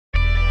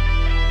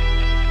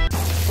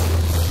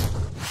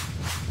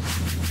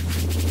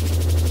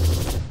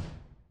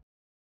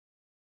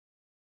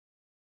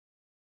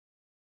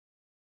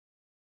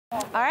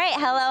All right,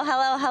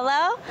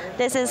 hello.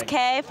 This is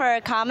Kay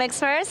for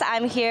ComicsVerse.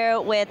 I'm here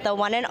with the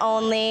one and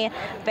only,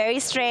 very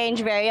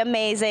strange, very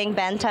amazing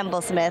Ben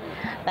Templesmith.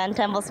 Ben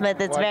Templesmith,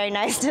 it's very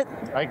nice to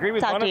I agree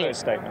with talk one to of you. those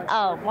statements.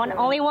 Oh,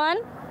 only one?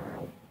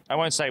 I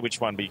won't say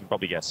which one, but you can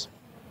probably guess.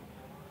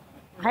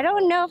 I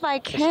don't know if I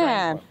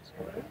can.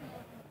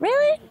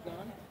 Really?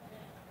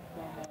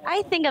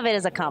 I think of it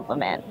as a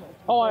compliment.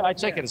 Oh, I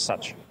take it as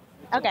such.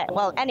 Okay,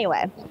 well,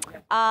 anyway.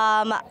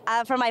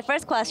 For my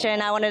first question,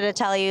 I wanted to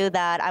tell you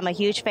that I'm a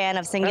huge fan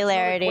of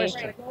Singularity. That's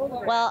not a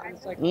question. Well,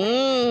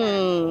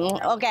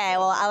 okay,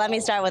 well, let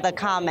me start with a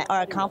comment or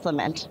a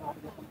compliment.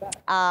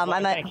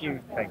 Thank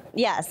you.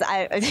 Yes,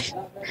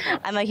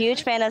 I'm a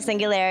huge fan of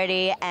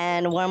Singularity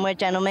and Wormwood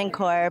Gentleman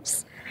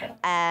Corpse,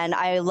 and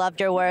I loved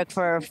your work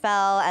for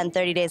Fell and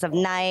 30 Days of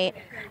Night.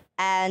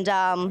 And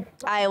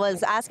I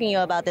was asking you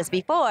about this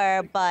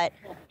before, but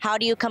how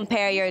do you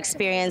compare your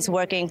experience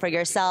working for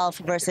yourself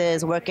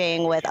versus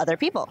working with other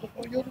people?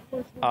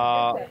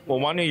 Well,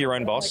 one, you're your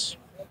own boss,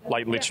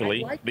 like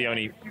literally the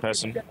only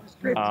person.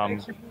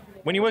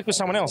 When you work with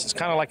someone else, it's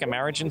kind of like a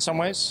marriage in some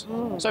ways.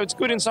 So it's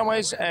good in some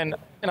ways, and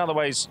in other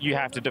ways, you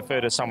have to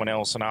defer to someone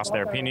else and ask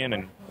their opinion,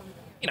 and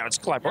it's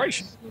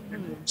collaboration.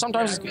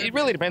 Sometimes it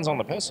really depends on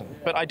the person,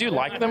 but I do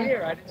like them.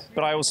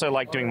 But I also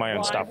like doing my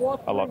own stuff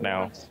a lot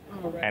now,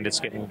 and it's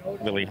getting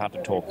really hard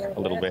to talk a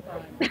little bit.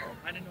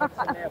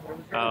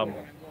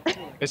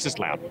 It's just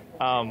loud.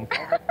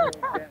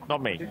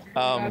 Not me.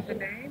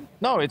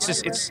 No, it's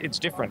just it's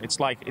different. It's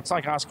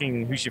like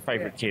asking who's your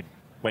favorite kid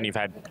when you've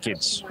had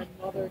kids.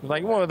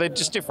 Like, well, they're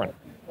just different.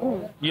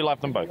 You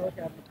love them both.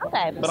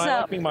 Okay, but I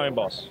like being my own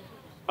boss.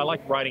 I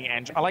like writing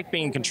and I like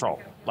being in control.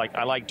 Like,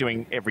 I like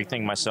doing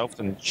everything myself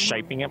and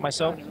shaping it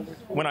myself.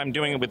 When I'm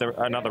doing it with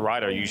another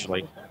writer,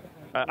 usually,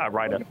 a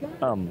writer,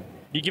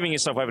 you're giving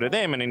yourself over to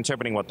them and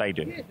interpreting what they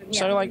do. Yeah.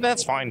 So, like,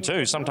 that's fine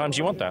too. Sometimes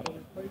you want that.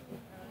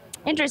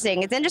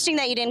 Interesting. It's interesting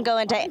that you didn't go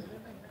into... I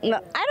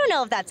don't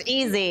know if that's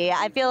easy.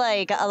 I feel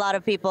like a lot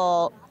of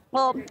people...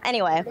 Well,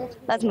 anyway,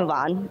 let's move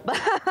on.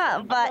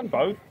 But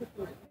both.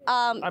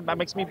 That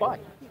makes me bi.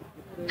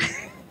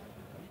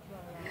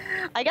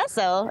 I guess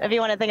so, if you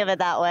want to think of it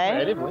that way.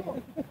 Creatively.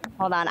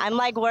 Hold on. I'm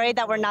like worried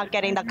that we're not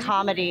getting the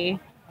comedy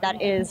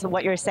that is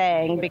what you're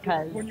saying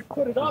because...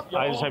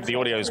 I just hope the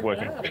audio is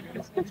working.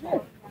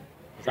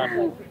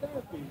 I'm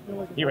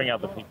hearing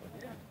other people.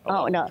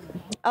 Oh, no.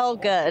 Oh,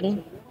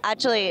 good.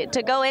 Actually,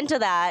 to go into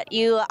that,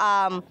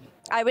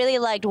 I really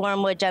liked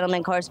Wormwood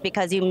Gentleman Corpse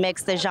because you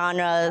mix the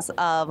genres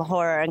of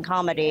horror and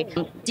comedy.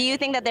 Do you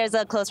think that there's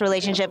a close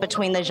relationship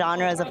between the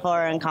genres of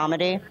horror and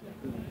comedy?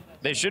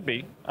 There should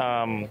be.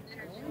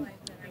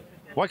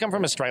 Well, I come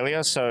from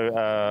Australia,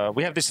 so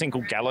we have this thing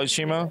called gallows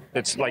humor.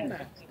 It's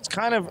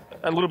kind of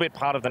a little bit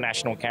part of the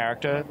national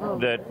character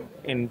that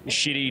in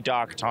shitty,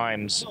 dark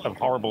times of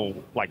horrible,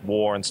 like,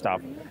 war and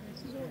stuff,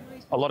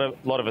 a lot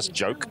of us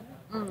joke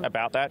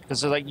about that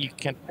because, like,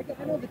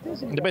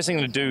 the best thing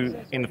to do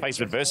in the face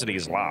of adversity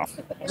is laugh.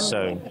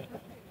 So,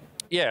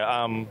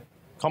 yeah,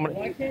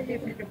 comedy.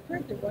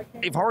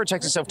 If horror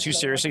takes itself too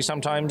seriously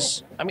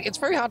sometimes, I mean, it's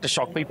very hard to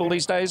shock people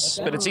these days,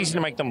 but it's easy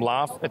to make them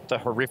laugh at the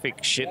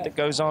horrific shit that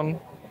goes on,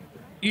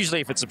 usually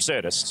if it's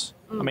absurdist.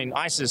 I mean,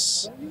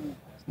 ISIS,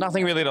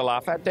 nothing really to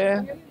laugh at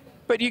there,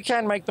 but you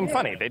can make them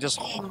funny. They're just,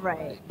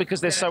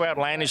 because they're so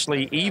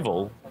outlandishly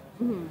evil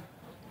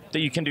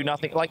that you can do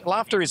nothing. Like,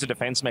 laughter is a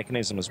defense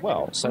mechanism as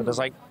well. So there's,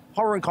 like,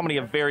 horror and comedy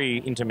are very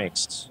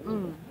intermixed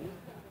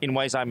in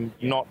ways I'm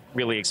not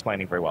really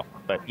explaining very well,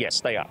 but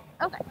yes, they are.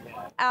 Okay.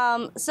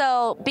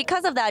 So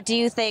because of that, do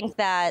you think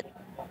that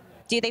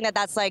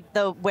that's like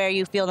where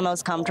you feel the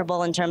most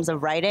comfortable in terms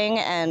of writing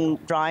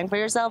and drawing for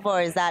yourself,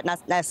 or is that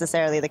not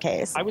necessarily the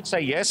case? I would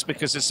say yes,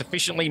 because it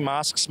sufficiently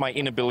masks my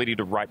inability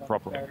to write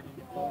properly.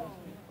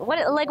 What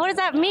does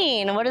that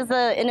mean? What does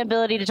the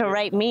inability to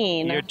write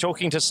mean? You're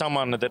talking to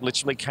someone that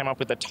literally came up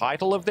with the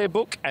title of their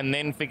book and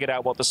then figured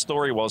out what the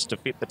story was to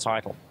fit the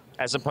title,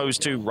 as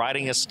opposed to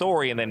writing a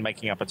story and then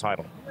making up a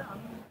title.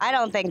 I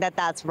don't think that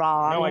that's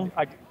wrong.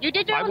 No, you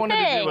did your own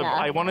thing.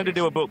 I wanted to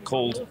do a book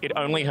called It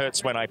Only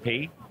Hurts When I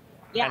Pee,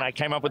 and I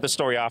came up with the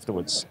story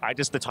afterwards.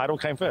 The title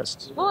came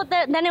first. Well,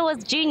 then it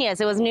was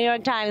genius. It was New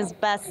York Times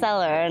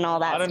bestseller and all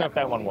that I don't know stuff. if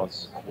that one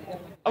was.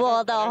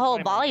 Well, the whole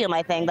volume,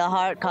 I think, the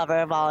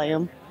hardcover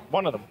volume.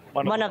 One of them.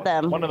 One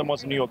of them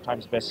was a New York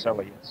Times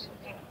bestseller, yes.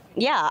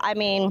 Yeah, I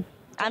mean,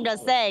 I'm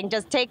just saying,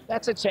 just take...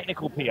 That's a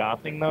technical PR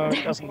thing, though.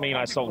 It doesn't mean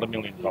I sold 1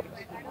 million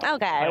copies.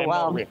 Okay, I am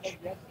not rich.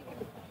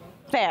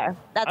 Fair.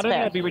 That's fair. I don't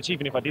think I'd be rich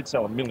even if I did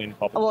sell 1 million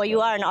copies. Well, you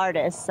are an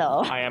artist,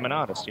 so... I am an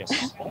artist,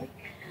 yes.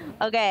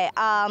 Okay,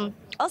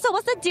 also,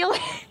 what's the deal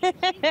with...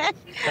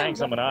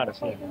 Thanks, I'm an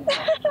artist, yeah.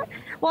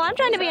 Well, I'm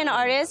trying to be an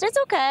artist. It's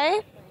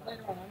okay.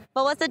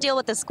 But what's the deal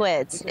with the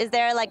squids? Is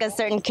there like a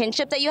certain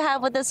kinship that you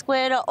have with the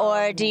squid,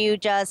 or do you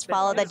just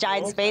follow the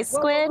giant space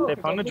squid? They're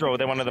fun to draw.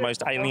 They're one of the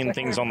most alien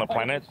things on the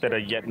planet that are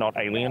yet not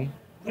alien.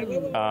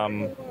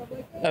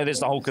 There's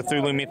the whole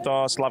Cthulhu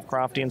mythos,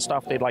 Lovecraftian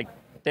stuff.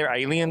 They're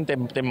alien.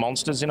 They're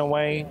monsters in a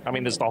way. I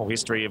mean, there's the whole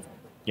history of,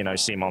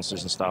 sea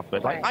monsters and stuff.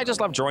 But I just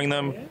love drawing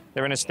them.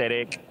 They're an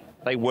aesthetic.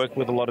 They work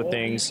with a lot of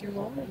things.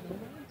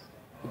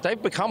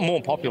 They've become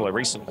more popular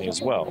recently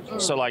as well.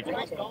 So, like,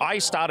 I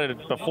started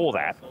it before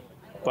that,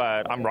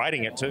 but I'm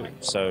writing it too.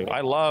 So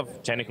I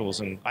love tentacles,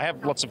 and I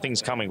have lots of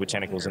things coming with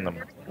tentacles in them.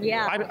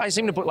 Yeah. I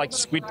seem to put, like,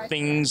 squid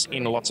things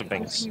in lots of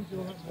things.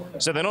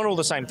 So they're not all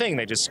the same thing,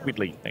 they're just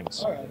squidly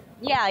things.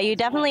 Yeah, you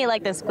definitely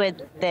like the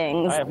squid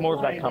things. I have more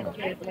of that coming.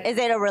 Is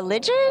it a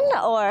religion,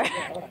 or?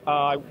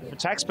 For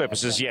tax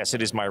purposes, yes,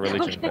 it is my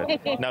religion.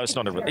 But no, it's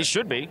not a religion. It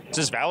should be. It's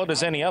as valid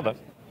as any other,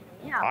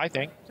 Yeah, I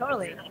think.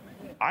 totally.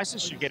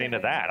 ISIS should get into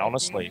that,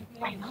 honestly.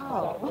 I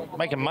know.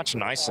 Make it much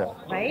nicer.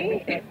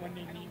 Right?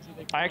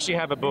 I actually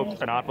have a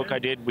book, an art book I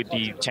did with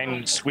the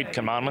 10 squid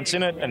commandments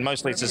in it, and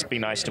mostly it's just be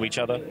nice to each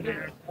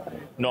other,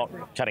 not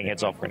cutting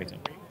heads off or anything.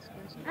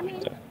 I mean,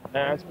 So,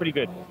 it's pretty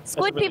good.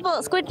 squid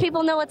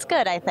people know what's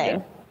good, I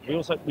think.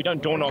 Yeah. We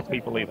don't door knock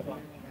people either.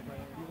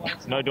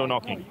 No door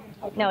knocking.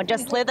 No,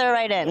 just slither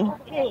right in.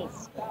 Yeah.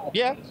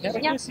 Yeah.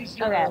 Okay.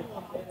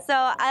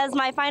 So, as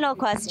my final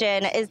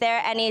question, is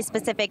there any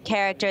specific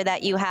character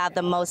that you have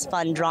the most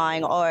fun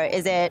drawing, or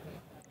is it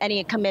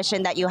any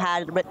commission that you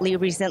had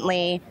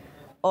recently,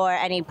 or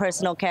any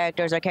personal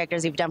characters or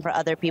characters you've done for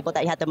other people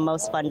that you had the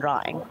most fun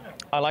drawing?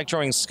 I like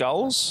drawing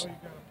skulls.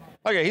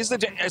 Okay, here's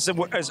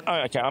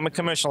okay, I'm a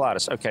commercial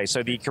artist. Okay,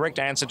 so the correct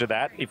answer to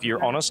that, if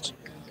you're honest,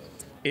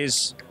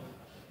 is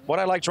what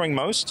I like drawing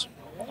most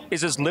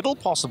is as little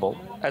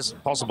as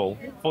possible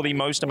for the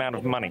most amount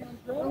of money.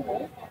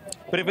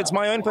 But if it's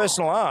my own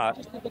personal art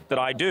that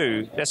I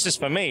do, that's just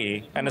for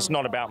me, and it's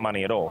not about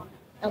money at all.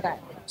 Okay.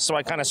 So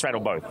I kind of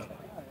straddle both.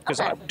 Because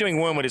Okay. doing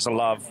Wormwood is a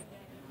love,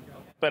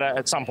 but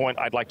at some point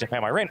I'd like to pay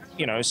my rent,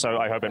 so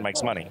I hope it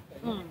makes money.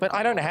 But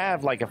I don't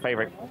have, like, a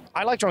favorite.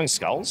 I like drawing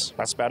skulls,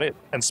 that's about it,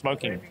 and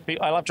smoking.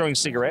 I love drawing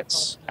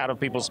cigarettes out of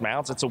people's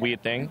mouths, it's a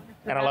weird thing.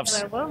 And I love,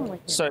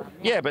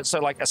 so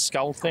like a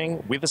skull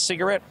thing with a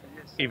cigarette,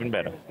 even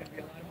better.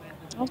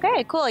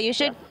 Okay, cool. You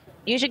should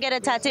get a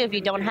tattoo if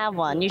you don't have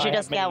one. You should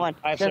just get one.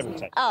 I have several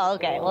tattoos. Oh,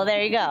 okay. Well,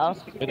 there you go.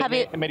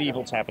 A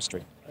medieval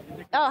tapestry.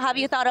 Have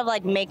you thought of,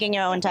 like, making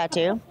your own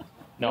tattoo?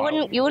 No,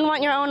 You wouldn't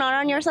want your own art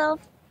on yourself?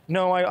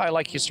 No, I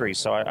like history,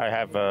 so I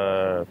have.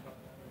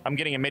 I'm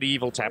getting a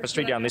medieval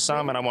tapestry down this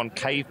arm, and I want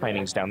cave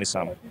paintings down this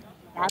arm.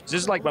 This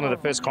is like one of the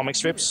first comic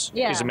strips.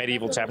 Yeah. Is a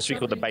medieval tapestry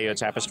called the Bayeux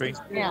Tapestry.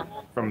 Yeah.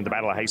 From the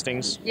Battle of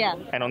Hastings. Yeah.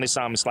 And on this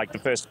arm is like the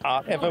first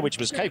art ever, which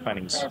was cave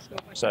paintings.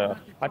 So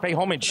I pay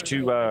homage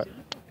to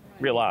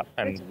real art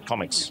and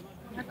comics.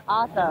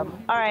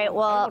 Awesome. All right. I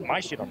Well, don't want my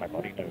shit on my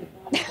body, no.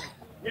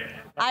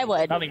 I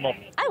would. Nothing more.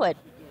 I would.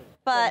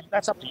 But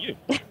That's up to you.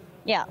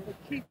 yeah.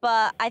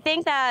 But I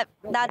think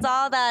that's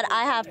all that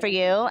I have for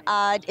you.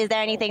 Is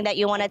there anything that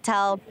you want to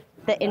tell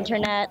the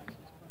internet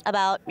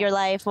about your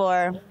life,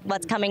 or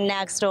what's coming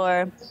next,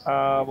 or?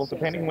 Well,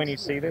 depending when you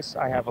see this,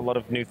 I have a lot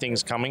of new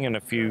things coming in a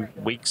few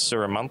weeks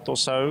or a month or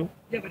so.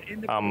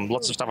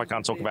 Lots of stuff I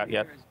can't talk about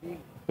yet.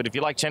 But if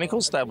you like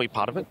tentacles, that'll be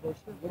part of it.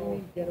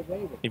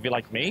 If you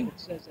like me,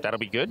 that'll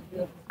be good.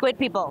 Squid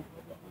people.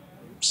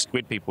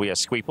 Squid people, yeah,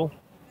 squeeple.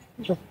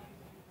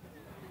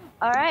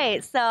 All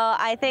right, so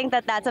I think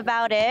that's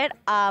about it.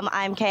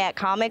 I'm Kay at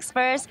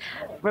ComicsVerse.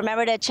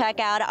 Remember to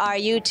check out our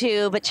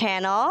YouTube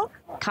channel,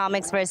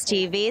 ComicsVerse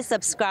TV.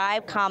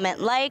 Subscribe, comment,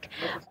 like.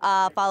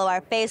 Follow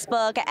our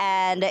Facebook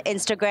and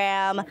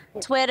Instagram,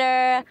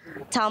 Twitter,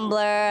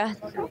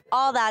 Tumblr,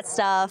 all that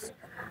stuff.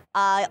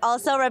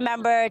 Also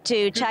remember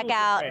to check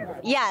out,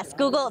 yes,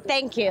 Google,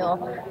 thank you.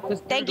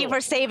 Thank you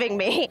for saving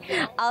me.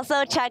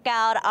 Also check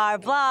out our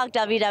blog,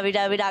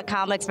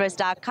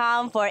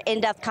 www.comicsverse.com, for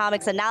in-depth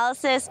comics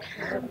analysis.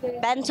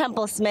 Ben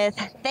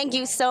Templesmith, thank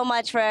you so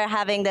much for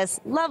having this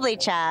lovely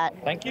chat.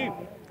 Thank you.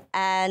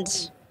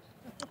 And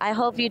I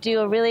hope you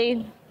do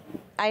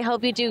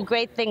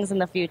great things in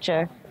the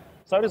future.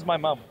 So does my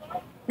mum.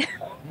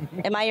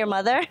 Am I your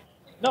mother?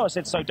 No, I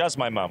said so does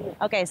my mum.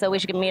 Okay, so we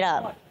should meet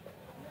up.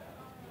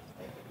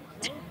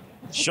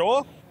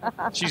 Sure.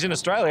 She's in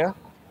Australia.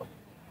 All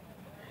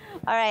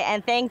right,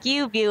 and thank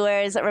you,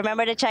 viewers.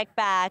 Remember to check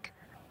back.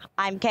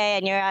 I'm Kay,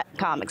 and you're at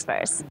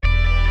ComicsVerse.